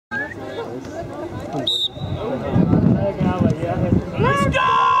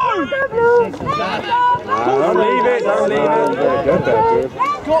like that, dude.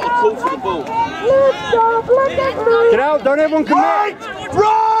 Got a call for the ball. Get out, don't everyone commit!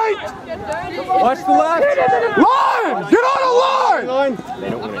 Right! Watch the left! Line! Get on the line!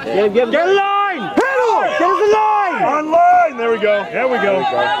 Get a line! Hit him! Get us a line! On line! There we go. There we go.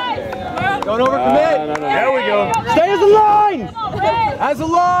 Don't overcommit! There we go. Stay as a line! As a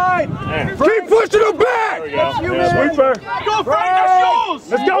line! Keep pushing him back! There we go. Sweeper! Go, Frank, that's yours!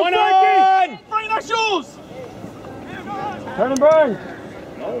 Let's go, Frankie! Frank, that's yours! Turn and burn!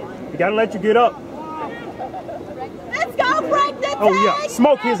 You gotta let you get up. Let's go, Frank, the Oh, yeah.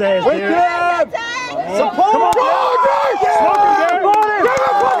 Smoke his ass, dude. Support! Come on, Smoke him, Gary! Give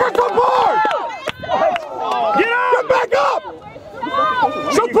him fucking support! Get up! Get back up!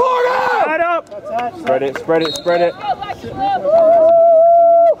 Support him! Right up! Spread it, spread it, spread it.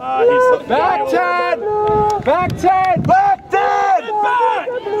 Back 10! Back 10! Back 10! Back!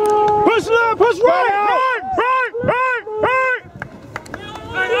 Push left, push right!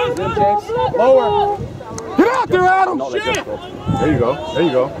 Lower. Get out there, Adam! Shit! There you go, there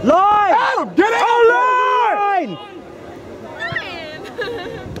you go. Line! Adam, get out! Oh, line!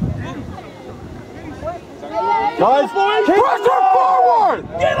 Guys, pressure forward!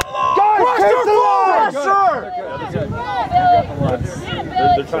 Get along! Guys, pressure forward!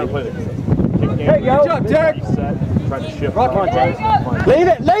 They're trying to play the There you go. Good job, Derek. Trying to shift. Rock on, James.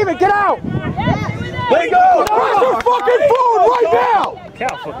 Leave it, get out! There you go! Pressure fucking forward right now!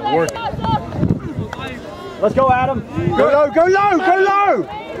 Cow fucking working. Let's go, Adam. Go low, go low, go low!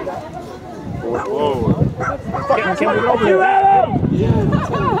 Whoa. Can we get over here, Adam? Get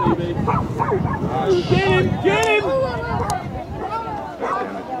him! Get him!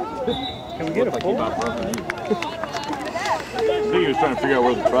 Can we get a pull? I think he was trying to figure out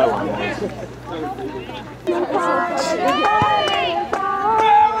where the try line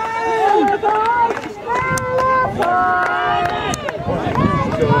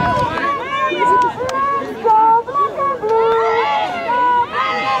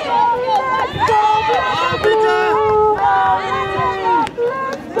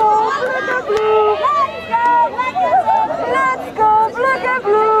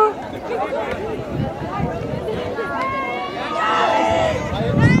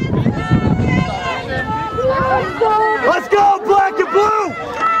Let's go, black and blue!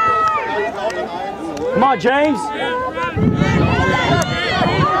 Come on, James.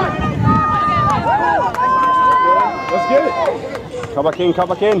 Let's get it. Come back in, come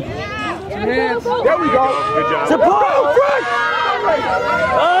back in. There we go. Good job. Support!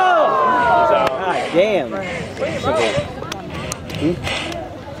 Oh! God damn.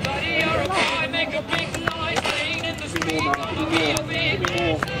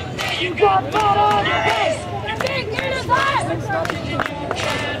 You got blood on your face!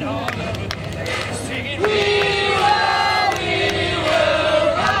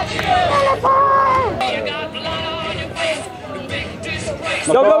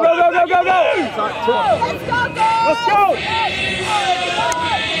 Go, go, go, go, go, go, go! Let's go!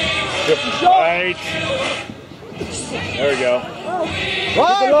 Right. There we go.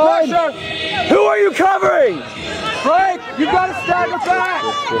 Line, pressure! Who are you covering? Frank, you gotta stagger back!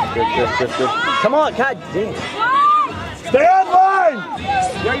 Good. Come on, god damn. Stay on line!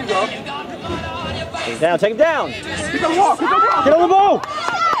 There you go. Take him down, take him down! He's gonna walk, Get on the ball!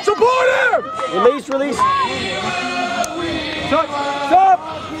 Support him! Release. Stop!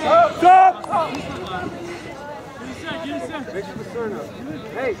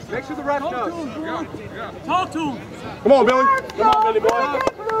 Hey, make sure the ref knows. Talk to him! Come on, Billy. Come on, Billy boy.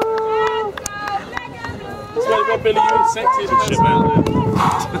 That's why you got Billy, you ain't sexy and shit, man.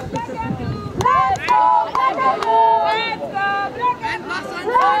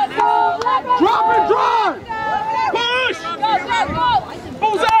 Drop and drive! Push!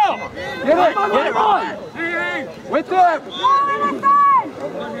 Balls out! Get it, run! With them!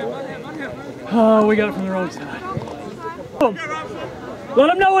 Oh, we got it from the wrong side. Let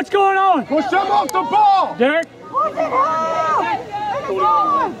them know what's going on. Push them off the ball! Derek.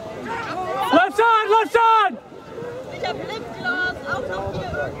 Left side, left side!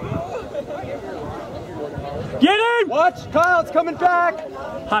 Get him! Watch, Kyle, it's coming back!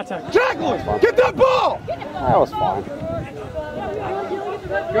 High tackle. Jacqueline, get that ball! That was fine.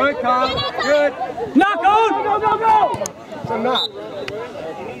 Good, Kyle, good. Knock on! Go! It's a knock.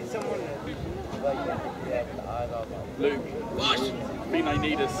 Luke, I think they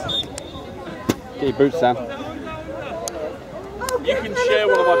need us. Get your boots, Sam. You can share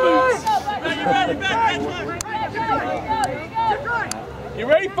one of my boots. You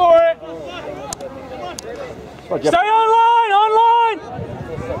ready for it? Stay on line!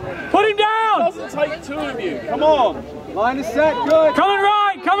 Put him down! It doesn't take two of you. Come on. Line is set, good. Coming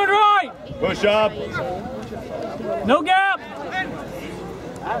right, coming right. Push up. No gap.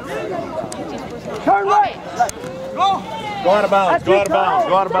 Turn right. Go out of bounds, go out of bounds,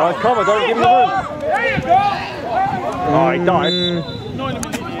 go out of bounds. Come on, don't give me the room. There you go. Oh, he died.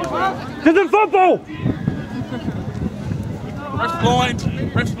 This is football. Ref's blind,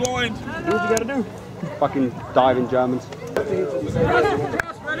 ref's blind. Do what you gotta do. Fucking diving Germans. Ready,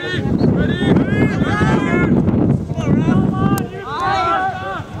 ready.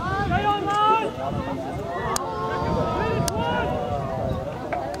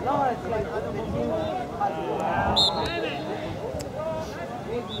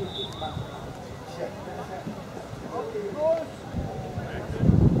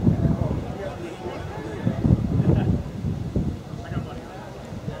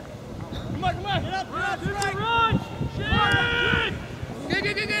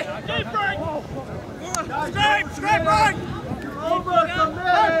 Straight right! Over to me!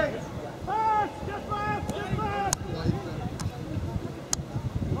 Pass! Just pass! Just pass!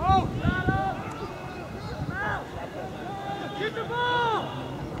 Oh! Get the ball!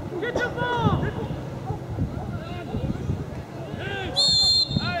 Get the ball! Hey!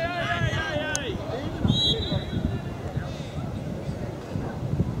 Hey!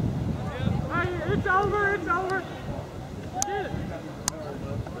 Hey! It's over! It's over! Get it!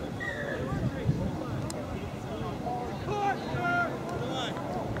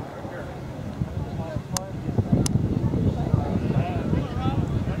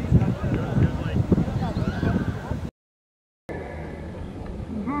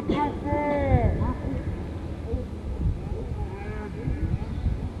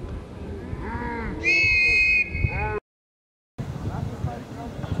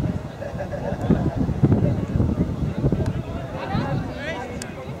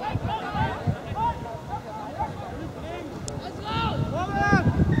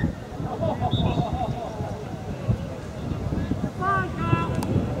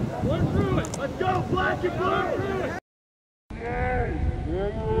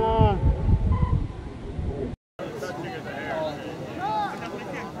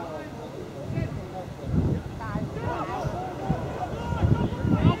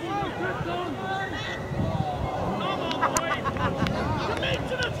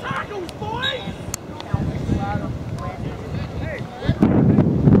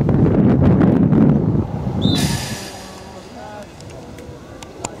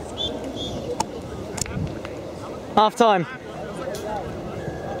 Half time.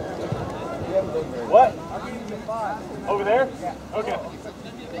 What? Over there? Okay.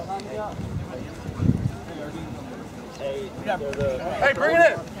 Hey, bring it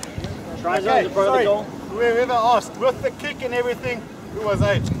in! Okay, sorry. Whoever asked, with the kick and everything, who was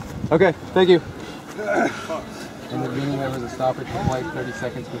 8? Okay, thank you. In the beginning, there was a stoppage for like 30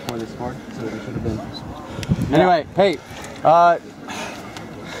 seconds before they scored, so there should have been. Anyway, hey,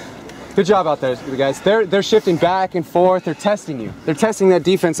 good job out there, guys. They're shifting back and forth. They're testing you. They're testing that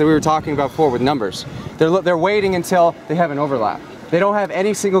defense that we were talking about before with numbers. They're waiting until they have an overlap. They don't have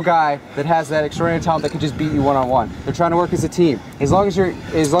any single guy that has that extraordinary talent that can just beat you one-on-one. They're trying to work as a team. As long as your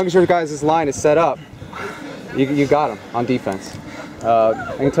guys' line is set up, you got them on defense.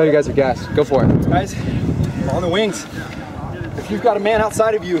 I can tell you guys are gassed. Go for it, guys. On the wings. If you've got a man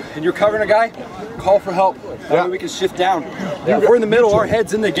outside of you and you're covering a guy, call for help. That way we can shift down. If we're in the middle, our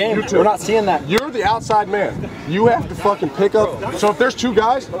head's in the game. We're not seeing that. You're the outside man. You have to fucking pick up. So if there's 2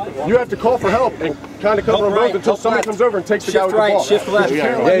 guys, you have to call for help and kind of cover them both until somebody comes over and takes the guy with the ball. Shift left.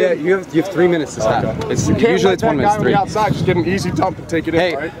 Yeah, you have 3 minutes to stop. It's usually it's 1 minute. Guy on the outside just get an easy dump and take it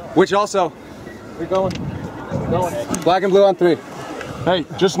in, right? Which also, We're going. black and blue on 3. Hey,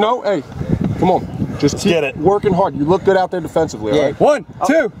 just know, hey, come on. Just keep working hard. You look good out there defensively, all right? 1,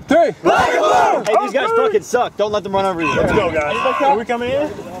 2, 3. Black and blue! Hey, these guys fucking suck. Don't let them run over you. Let's go, guys. Are we coming in?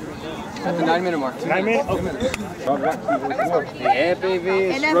 At the 9-minute mark. 9 minutes? The RBW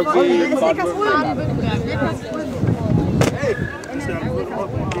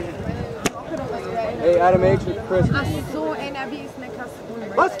Hey, Adam H with Chris.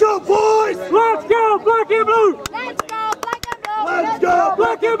 Let's go, boys! Let's go, black and blue! Let's go, black and blue! Let's go,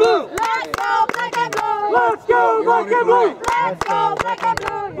 black and blue! Let's go, black and blue! Let's go, black and blue! Let's go, black and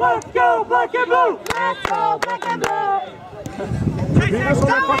blue! Let's go, black and blue! Let's go, black and blue! Beat us on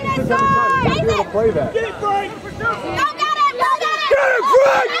that fucking pitch every time. You should be able to play that. Get it, Frank! Go get him! Go get him! Get it,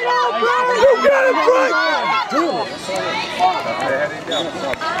 Frank! You get it, Frank!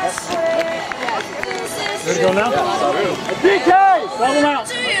 Ready to go now? DK! Double him out.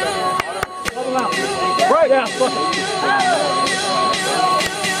 Double him out. Right. Yeah, fuck it.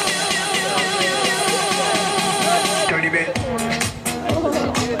 30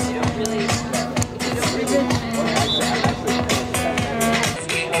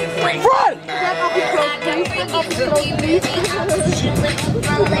 Short.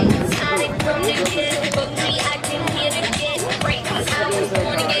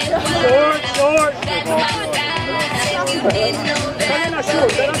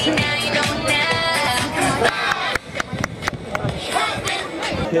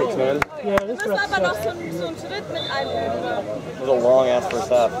 Kicks, man. Yeah, this Das war aber noch so ein Schritt mit einem. It was a long ass first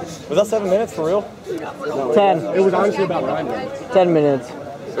half. Was that 7 minutes for real? 10. It was honestly about 9 minutes. 10 minutes.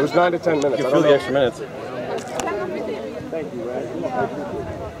 It was 9 to 10 minutes. You feel the extra minutes.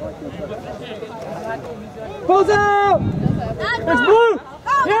 Pulls out! It's blue!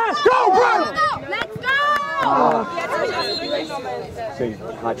 Yes! Go, Brian! Let's go! See,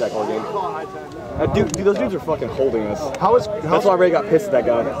 high tackle game. Dude, those dudes are fucking holding us. That's why Ray got pissed at that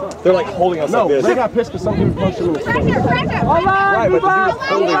guy. They're like holding us like this. Ray got pissed because some dude punched him in the face. All right, Right, but the dude's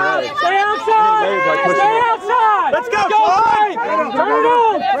holding Ray. Stay outside! Ray's like pushing Stay him. outside! Let's go, Frank! Frank! Turn it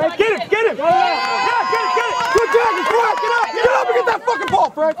on! Get him! Yeah, get it! Good job, Frank! Get up and get that fucking ball,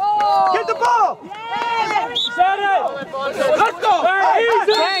 Frank! Get the ball! Set it! Let's go!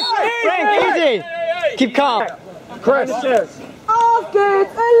 Frank, easy. Keep calm. Chris! Auf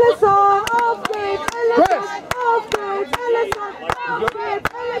geht's, Illesheim! Auf geht's, Illesheim! Auf geht's, Illesheim! Auf geht's,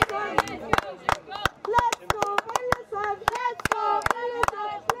 Illesheim! Let's go, Illesheim! Let's go,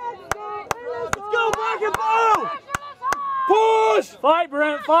 Illesheim! Let's go, Illesheim! Go back and ball! Push! Fight,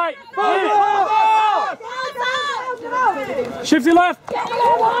 Brent, fight! Go, Shifty left!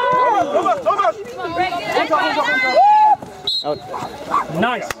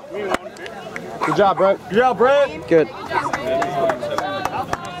 Nice! Good job, Brent. Good job, Brent! Good.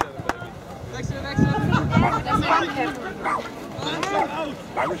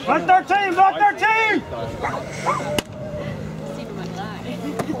 Back 13! Back 13!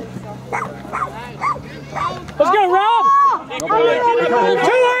 Let's go, Rob! Two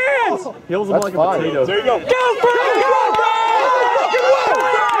hands! Heals him like a potato. There you go. Go, Frank!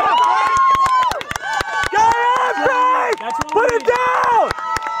 Go, Frank! Put it down!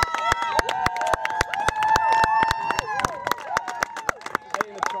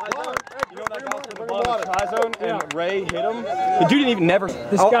 You know that guy was in the bottom of the try zone and Ray hit him? The dude didn't even I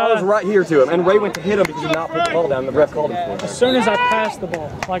was right here to him and Ray went to hit him because he did not put the ball down and the ref called him for it. As soon as I passed the ball,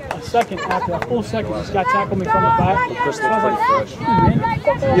 like a second after, a full second, this guy tackled me from the back. Chris I was looks like, pretty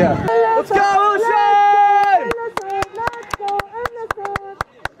fresh. yeah. Let's go, Illesheim!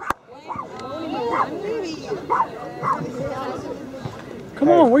 Come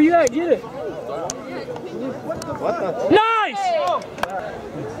on, where you at? Get it. Nice!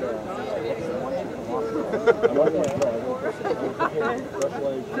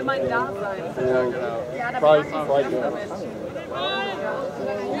 Für mein Dasein. Probably good.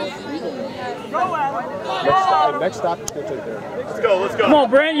 Next stop is going to take there. Let's go. Come on,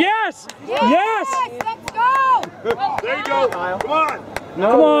 Brent. Yes! Yes! Let's go! There you go. Come on.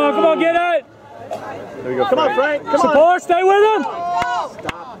 Come on, get it! There you go. Come on, Frank. Come on. Support, stay with him!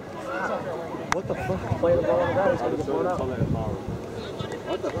 What the fuck? Playing the ball on the guy. He's going to get blown out.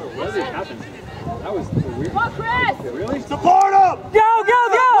 What the fuck? What did happen? That was weird. Go, Chris! Really? Support him! Go!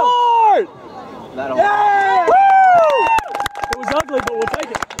 Support! Yeah! Woo! It was ugly, but we'll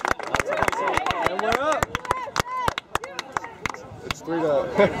take it. And we're up. It's 3 to...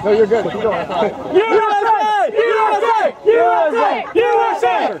 No, you're good. Keep going.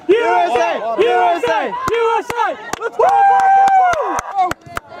 USA! Let's go!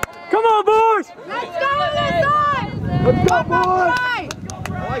 Come on, boys! Let's go, Illesheim! Let's go, boys!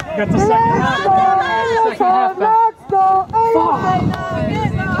 Got the second half. Second half back. Let's go, Illesheim!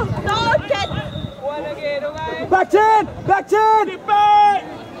 Back 10! Back 10! Get back!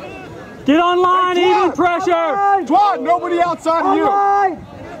 Get on line, even pressure! Twat, nobody outside of you!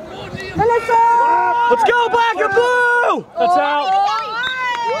 Let's go, black and blue! That's out.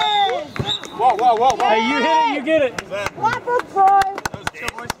 Whoa. Hey, you hit it, you get it. What the fuck?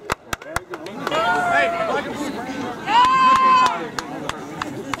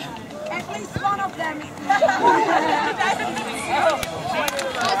 At least one of them.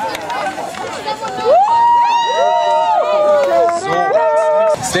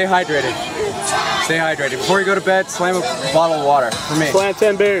 Stay hydrated. Stay hydrated. Before you go to bed, slam a bottle of water for me. Slam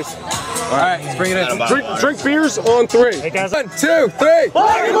 10 beers. All right, let's bring it in. Drink beers on 3. Hey, guys. 1, 2, 3.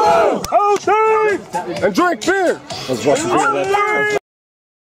 Black and blue! Oh, team! And drink beer. Let's watch the beer.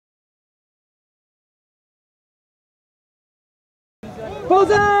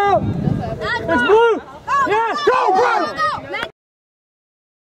 Pulls out! It's blue! Yes! Go, Brian!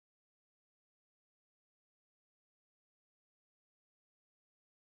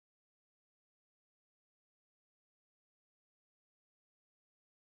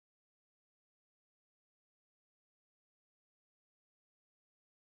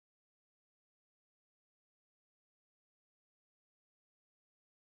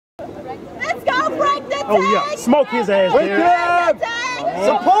 Let's go, break the tank! Oh yeah, smoke his ass, Break dude. him!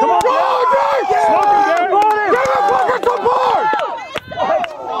 Support! Come on, smoke him, dude. Give him fucking support!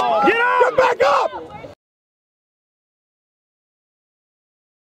 Get up! Get back up!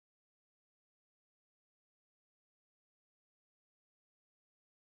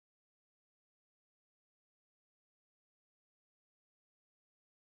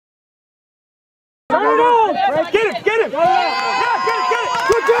 Turn it on! Get him! Get him! Yeah, get it!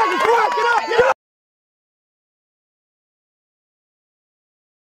 Good job, get up! Get up!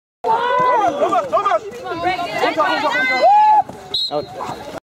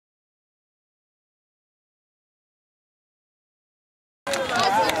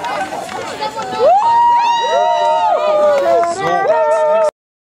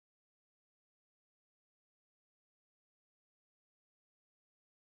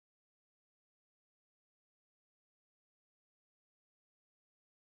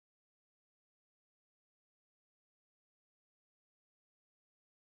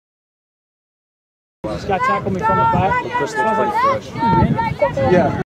 This guy tackled me from the back. Yeah.